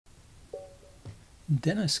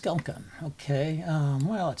Dennis Skelkin. Okay,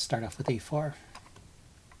 well, let's start off with e4.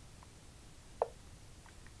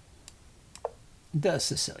 The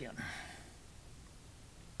Sicilian.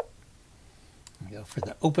 We go for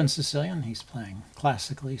the open Sicilian. He's playing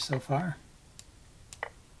classically so far.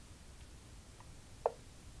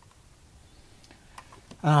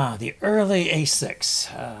 The early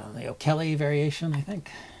a6, the O'Kelly variation, I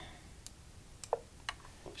think.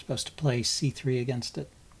 You're supposed to play c3 against it.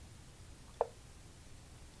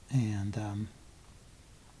 And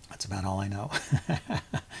that's about all I know.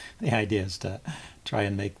 The idea is to try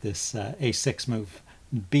and make this a6 move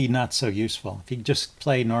be not so useful. If he just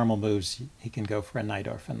play normal moves, he can go for a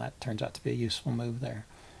Najdorf, and that turns out to be a useful move there.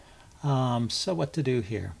 So what to do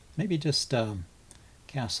here? Maybe just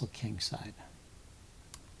castle kingside.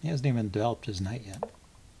 He hasn't even developed his knight yet.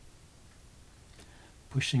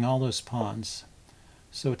 Pushing all those pawns.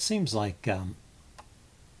 So it seems like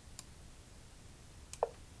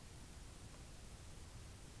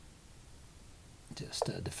just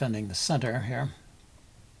defending the center here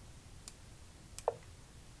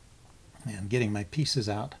and getting my pieces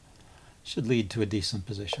out should lead to a decent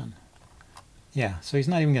position. Yeah, so he's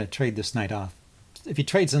not even going to trade this knight off. If he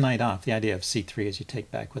trades the knight off, the idea of c3 is you take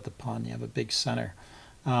back with the pawn, you have a big center.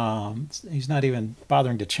 He's not even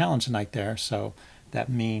bothering to challenge the knight there, so that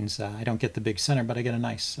means I don't get the big center, but I get a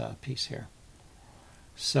nice piece here.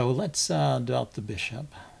 So let's develop the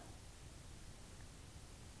bishop.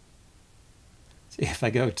 See, if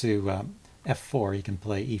I go to f4, he can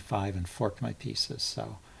play e5 and fork my pieces,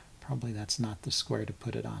 so probably that's not the square to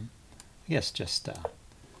put it on. I guess just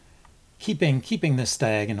keeping this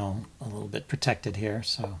diagonal a little bit protected here,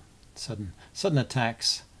 so sudden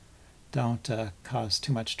attacks don't cause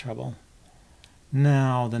too much trouble.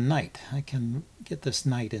 Now the knight. I can get this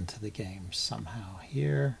knight into the game somehow.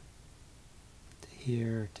 Here to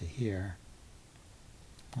here to here.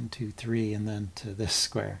 1, 2, 3, and then to this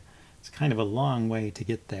square. It's kind of a long way to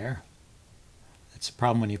get there. It's a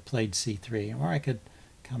problem when you've played c3. Or I could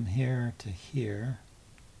come here to here.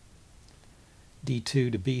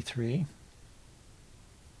 d2 to b3.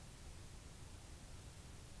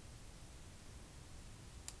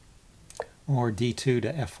 Or d2 to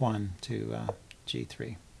f1 to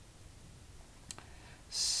g3.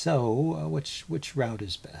 So, which route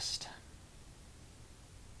is best?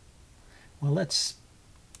 Well, let's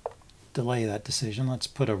delay that decision. Let's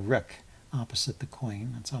put a rook opposite the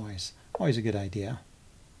queen. That's always a good idea.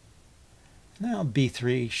 Now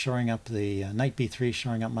b3, shoring up the knight b3,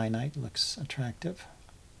 shoring up my knight looks attractive.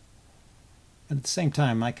 But at the same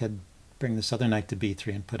time, I could bring this other knight to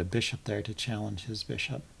b3 and put a bishop there to challenge his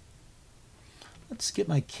bishop. Let's get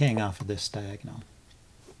my king off of this diagonal.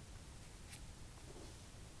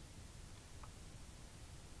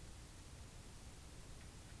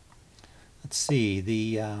 Let's see,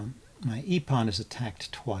 my e-pawn is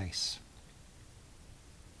attacked twice.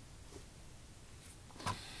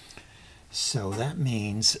 So that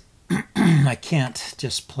means I can't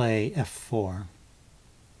just play f4.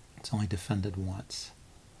 It's only defended once.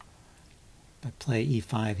 If I play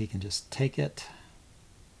e5, he can just take it.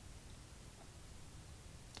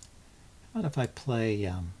 What if I play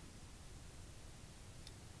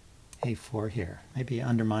a4 here? Maybe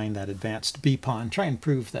undermine that advanced b-pawn. Try and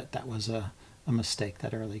prove that that was a mistake,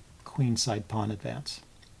 that early queenside pawn advance.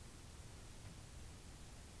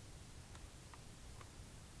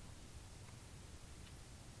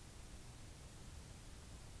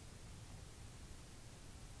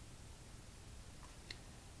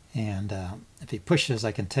 And if he pushes,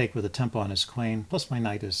 I can take with a tempo on his queen. Plus my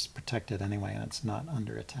knight is protected anyway, and it's not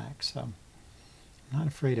under attack. So I'm not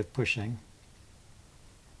afraid of pushing.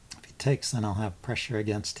 If he takes, then I'll have pressure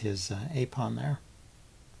against his a-pawn there.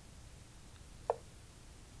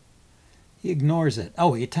 He ignores it.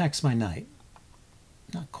 Oh, he attacks my knight.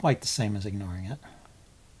 Not quite the same as ignoring it.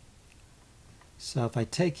 So if I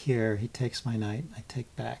take here, he takes my knight. I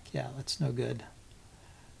take back. Yeah, that's no good.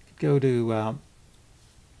 I could go to...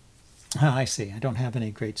 I see. I don't have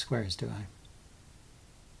any great squares, do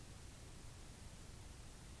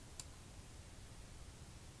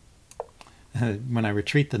I? When I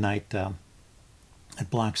retreat the knight, it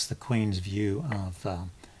blocks the queen's view of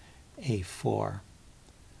a4.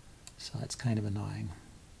 So that's kind of annoying.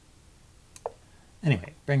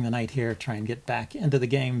 Anyway, bring the knight here, try and get back into the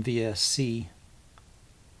game via c.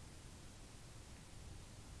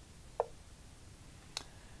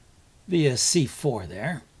 Via c4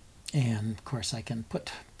 there. And of course I can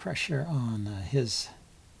put pressure on his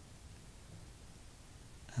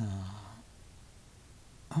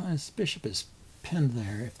bishop is pinned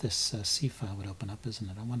there. If this c file would open up, isn't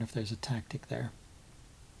it? I wonder if there's a tactic there.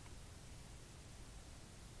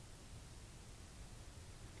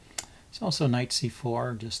 It's also knight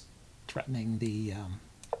c4, just threatening the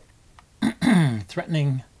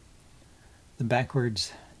threatening the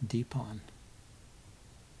backwards d pawn.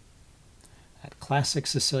 That classic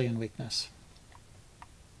Sicilian weakness.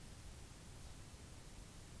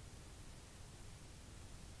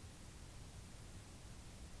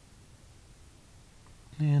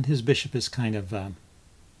 And his bishop is kind of,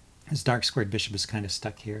 his dark squared bishop is kind of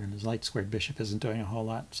stuck here, and his light squared bishop isn't doing a whole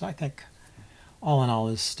lot. So I think all in all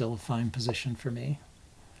is still a fine position for me.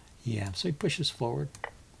 Yeah, so he pushes forward.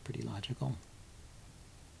 Pretty logical.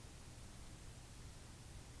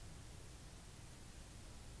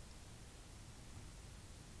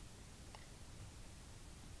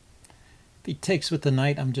 If he takes with the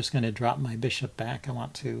knight, I'm just going to drop my bishop back. I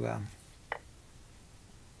want to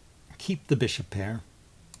keep the bishop pair.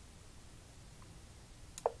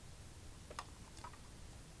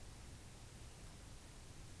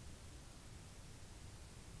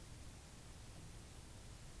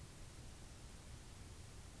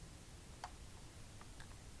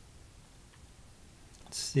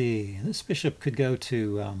 Let's see, this bishop could go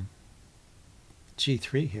to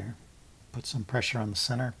g3 here. Put some pressure on the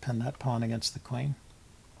center, pin that pawn against the queen.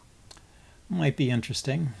 Might be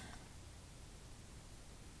interesting.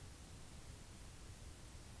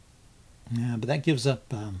 Yeah, but that gives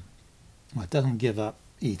up, well, it doesn't give up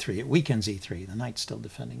e3. It weakens e3. The knight's still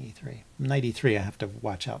defending e3. Knight e3 I have to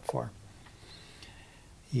watch out for.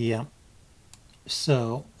 Yeah.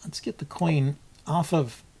 So let's get the queen off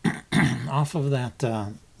of off of that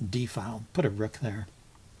d file. Put a rook there.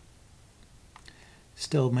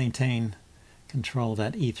 Still maintain control of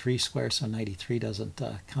that e3 square so knight e3 doesn't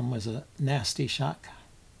come as a nasty shock.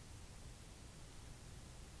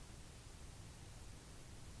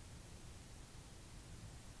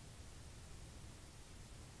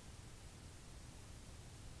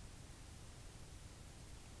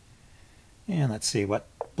 And let's see what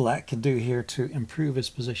black can do here to improve his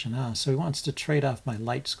position. So he wants to trade off my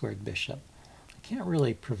light squared bishop. I can't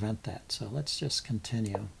really prevent that, so let's just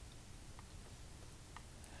continue.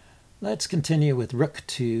 Let's continue with rook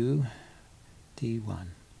to d1.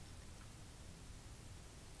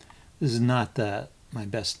 This is not my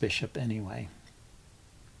best bishop anyway.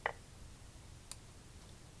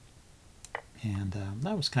 And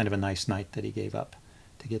that was kind of a nice knight that he gave up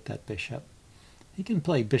to get that bishop. He can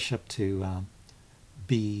play bishop to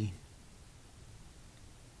b5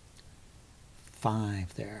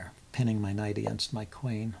 there, pinning my knight against my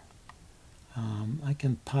queen. I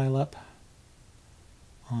can pile up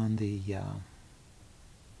on the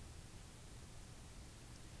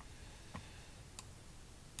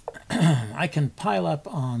I can pile up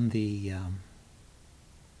on the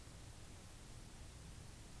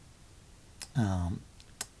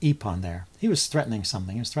e-pawn there. He was threatening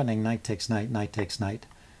something. He was threatening knight takes knight, knight takes knight,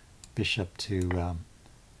 bishop to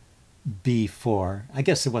b4. I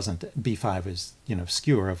guess it wasn't, b5 is, you know,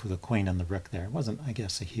 skewer of the queen and the rook there. It wasn't, I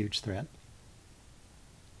guess, a huge threat.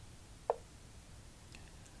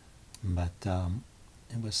 But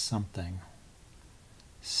it was something.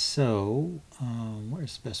 So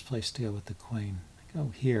where's the best place to go with the queen? I go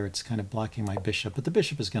here. It's kind of blocking my bishop, but the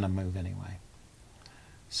bishop is going to move anyway.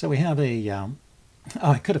 So we have a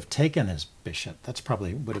oh, I could have taken his bishop. That's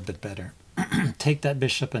probably would have been better. Take that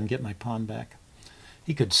bishop and get my pawn back.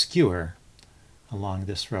 He could skewer along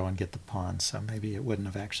this row and get the pawn, so maybe it wouldn't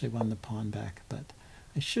have actually won the pawn back, but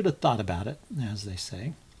I should have thought about it, as they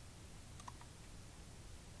say.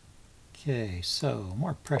 Okay, so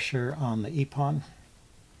more pressure on the e-pawn.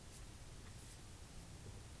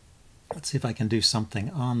 Let's see if I can do something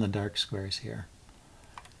on the dark squares here.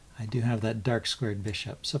 I do have that dark squared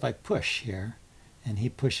bishop, so if I push here, and he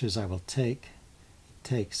pushes, I will take. He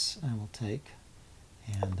takes, I will take.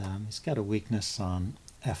 And he's got a weakness on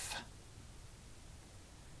f6.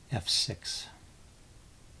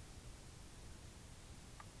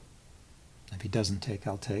 If he doesn't take,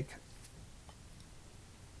 I'll take.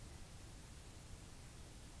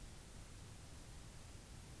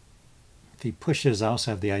 If he pushes, I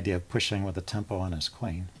also have the idea of pushing with a tempo on his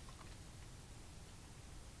queen.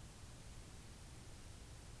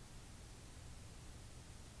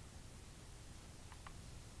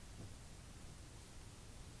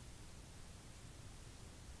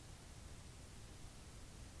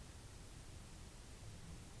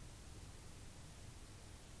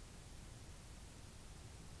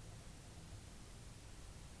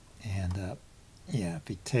 And yeah, if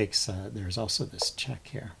he takes, there's also this check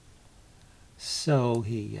here. So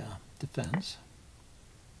he defends.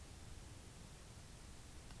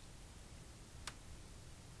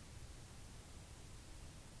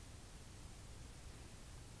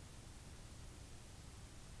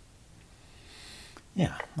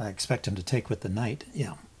 Yeah, I expect him to take with the knight.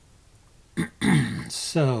 Yeah.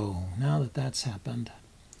 So now that that's happened,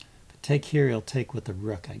 if I take here, he'll take with the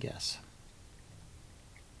rook, I guess.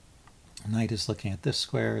 Knight is looking at this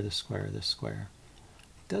square, this square, this square.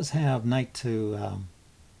 It does have knight to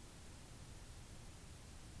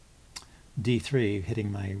d3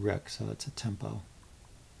 hitting my rook, so it's a tempo.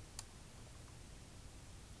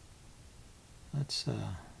 Let's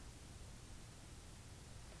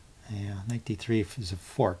yeah, knight d3 is a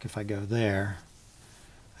fork if I go there.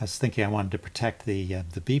 I was thinking I wanted to protect the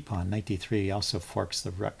b pawn. Knight d3 also forks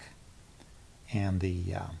the rook and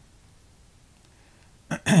the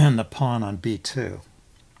and the pawn on b2.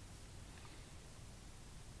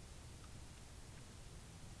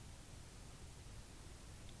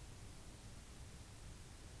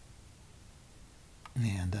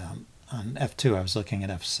 And on f2 I was looking at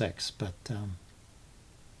f6, but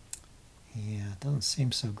yeah, it doesn't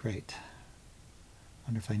seem so great.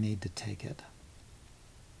 Wonder if I need to take it.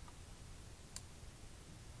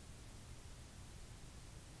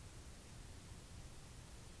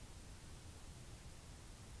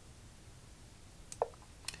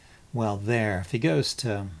 Well, there, if he goes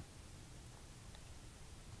to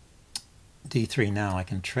d3 now, I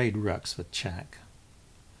can trade rooks with check.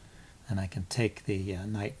 And I can take the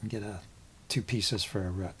knight and get 2 pieces for a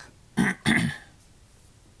rook.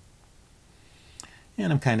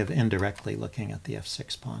 And I'm kind of indirectly looking at the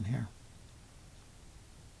f6 pawn here.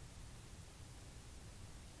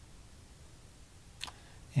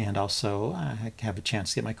 And also, I have a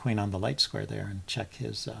chance to get my queen on the light square there and check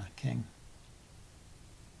his king.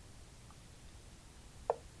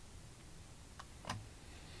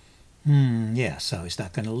 Yeah, so he's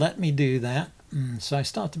not going to let me do that. So I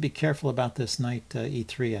still have to be careful about this knight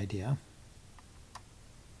e3 idea.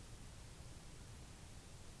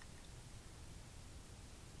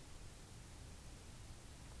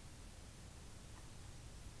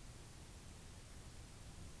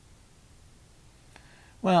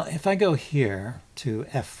 Well, if I go here to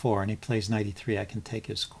f4 and he plays knight e3, I can take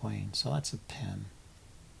his queen. So that's a pin.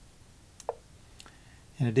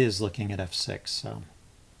 And it is looking at f6, so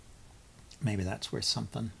maybe that's worth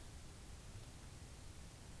something.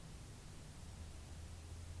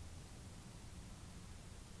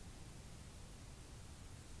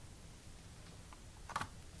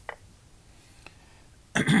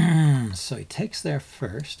 So he takes there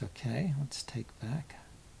first. Okay, let's take back.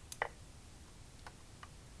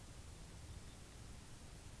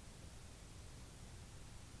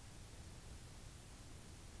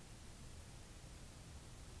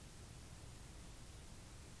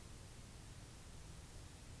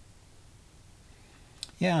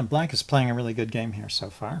 Yeah, black is playing a really good game here so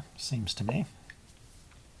far, seems to me.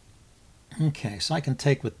 Okay, so I can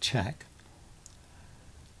take with check.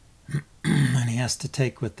 And he has to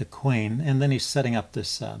take with the queen, and then he's setting up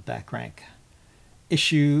this back rank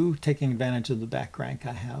issue, taking advantage of the back rank.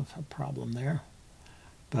 I have a problem there.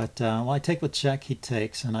 But while I take with check, he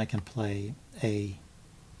takes, and I can play a,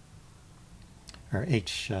 or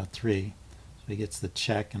h3. So he gets the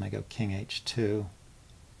check, and I go king h2.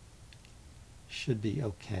 Should be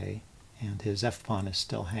okay. And his f-pawn is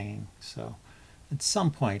still hanging, so at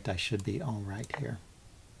some point I should be all right here.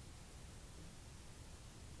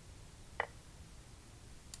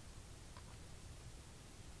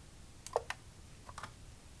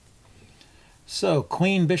 So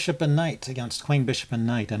queen, bishop, and knight against queen, bishop, and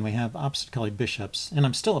knight, and we have opposite colored bishops. And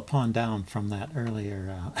I'm still a pawn down from that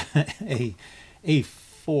earlier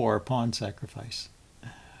a4 pawn sacrifice,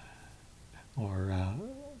 or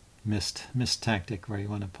missed tactic where you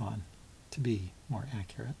won a pawn, to be more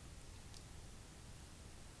accurate.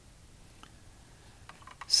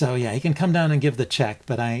 So yeah, he can come down and give the check,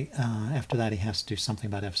 but after that he has to do something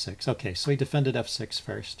about f6. Okay, so he defended f6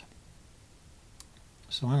 first.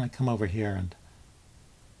 So why don't I come over here and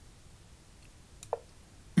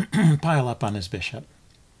pile up on his bishop.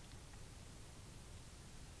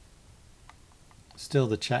 Still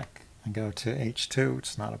the check. I go to h2.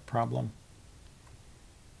 It's not a problem.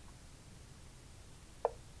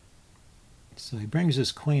 So he brings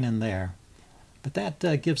his queen in there, but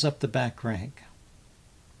that gives up the back rank.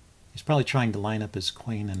 He's probably trying to line up his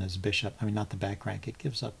queen and his bishop. I mean, not the back rank. It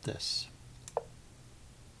gives up this.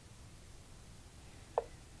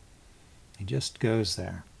 He just goes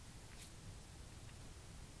there.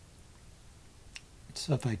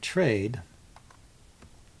 So if I trade,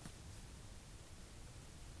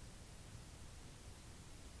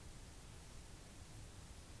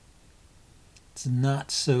 it's not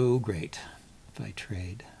so great if I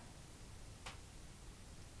trade.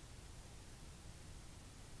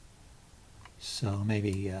 So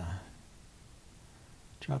maybe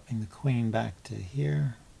Dropping the queen back to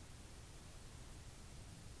here.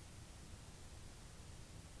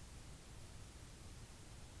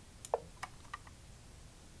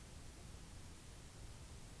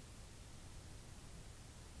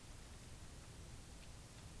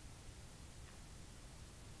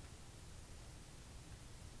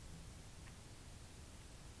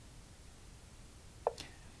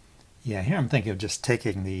 Yeah, here I'm thinking of just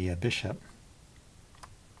taking the bishop.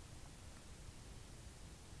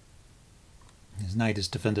 His knight is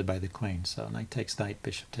defended by the queen, so knight takes knight,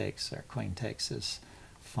 bishop takes, or queen takes is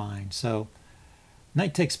fine. So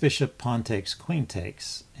knight takes bishop, pawn takes, queen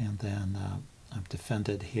takes, and then I'm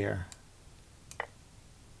defended here.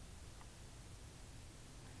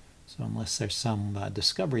 So unless there's some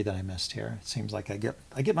discovery that I missed here, it seems like I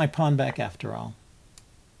get my pawn back after all.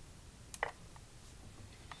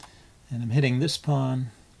 And I'm hitting this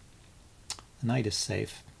pawn. The knight is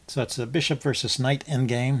safe. So it's a bishop versus knight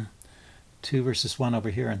endgame. 2 versus 1 over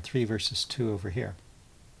here and 3 versus 2 over here.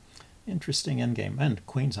 Interesting endgame. And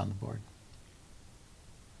queen's on the board.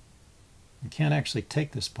 You can't actually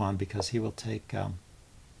take this pawn because he will take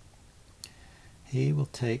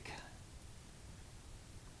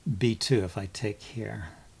b2 if I take here.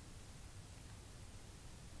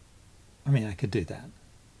 I mean, I could do that.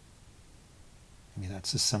 I mean,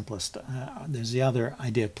 that's the simplest. There's the other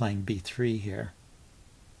idea of playing b3 here.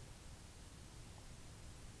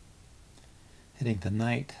 Hitting the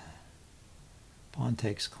knight. Pawn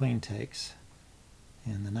takes, queen takes.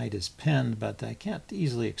 And the knight is pinned, but I can't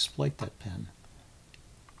easily exploit that pin.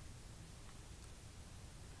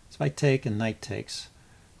 So if I take and knight takes,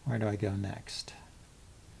 where do I go next?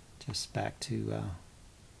 Just back to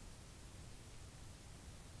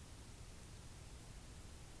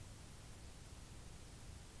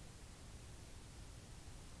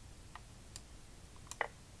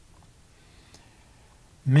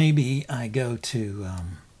maybe I go to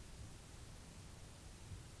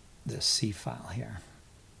this C file here.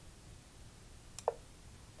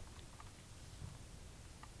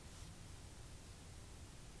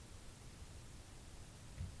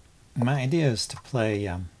 My idea is to play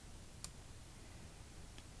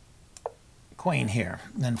queen here,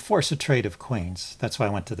 and then force a trade of queens. That's why I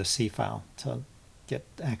went to the C file, to get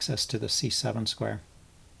access to the C7 square.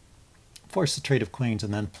 Force the trade of queens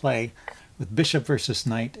and then play with bishop versus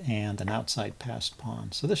knight and an outside passed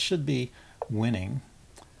pawn. So this should be winning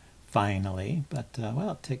finally, but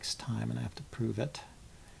well, it takes time and I have to prove it.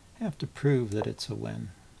 I have to prove that it's a win.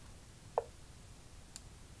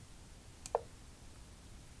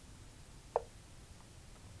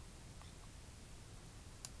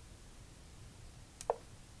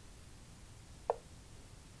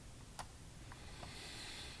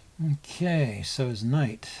 Okay, so his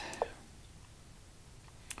knight.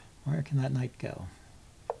 Where can that knight go?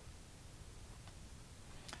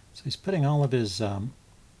 So he's putting all of his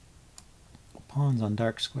pawns on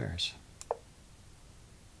dark squares.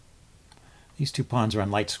 These two pawns are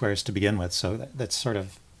on light squares to begin with, so that's sort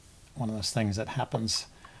of one of those things that happens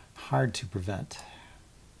hard to prevent.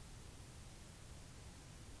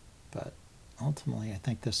 But ultimately, I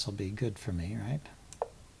think this will be good for me, right?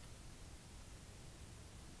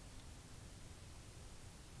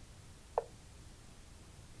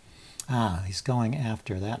 Ah, he's going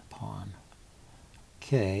after that pawn.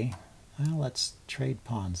 Okay, well, let's trade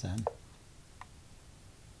pawns then.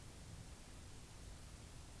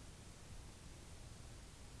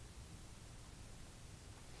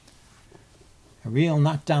 A real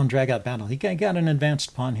knockdown, drag-out battle. He got an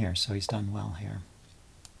advanced pawn here, so he's done well here.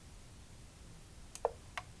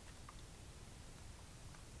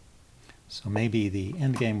 So maybe the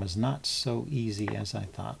endgame was not so easy as I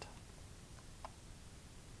thought.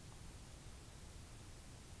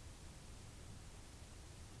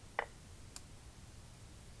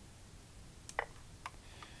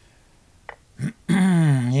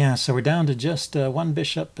 Yeah, so we're down to just one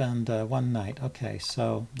bishop and one knight. Okay,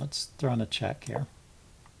 so let's throw in a check here.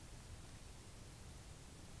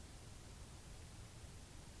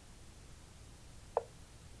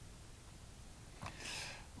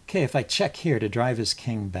 Okay, if I check here to drive his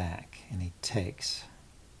king back, and he takes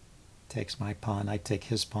my pawn, I take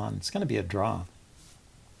his pawn, it's going to be a draw.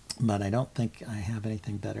 But I don't think I have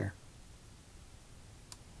anything better.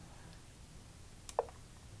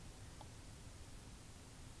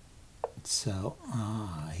 So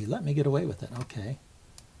he let me get away with it. Okay.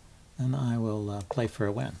 Then I will play for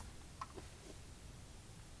a win.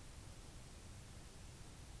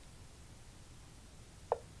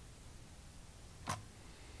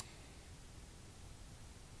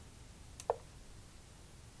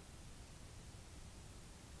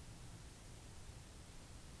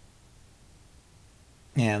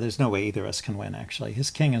 Yeah, there's no way either of us can win, actually.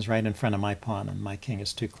 His king is right in front of my pawn, and my king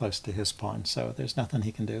is too close to his pawn, so there's nothing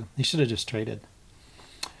he can do. He should have just traded.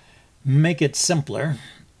 Make it simpler.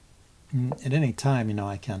 At any time, you know,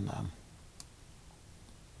 I can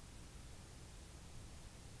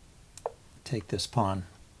take this pawn,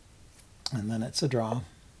 and then it's a draw.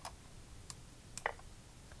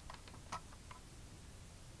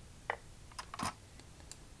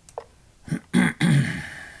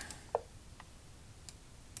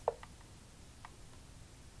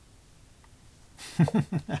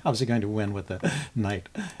 How's he going to win with the knight?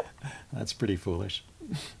 That's pretty foolish.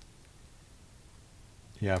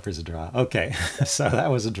 He offers a draw. Okay, so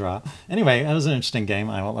that was a draw. Anyway, that was an interesting game.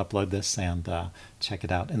 I will upload this and check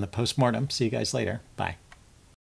it out in the postmortem. See you guys later. Bye.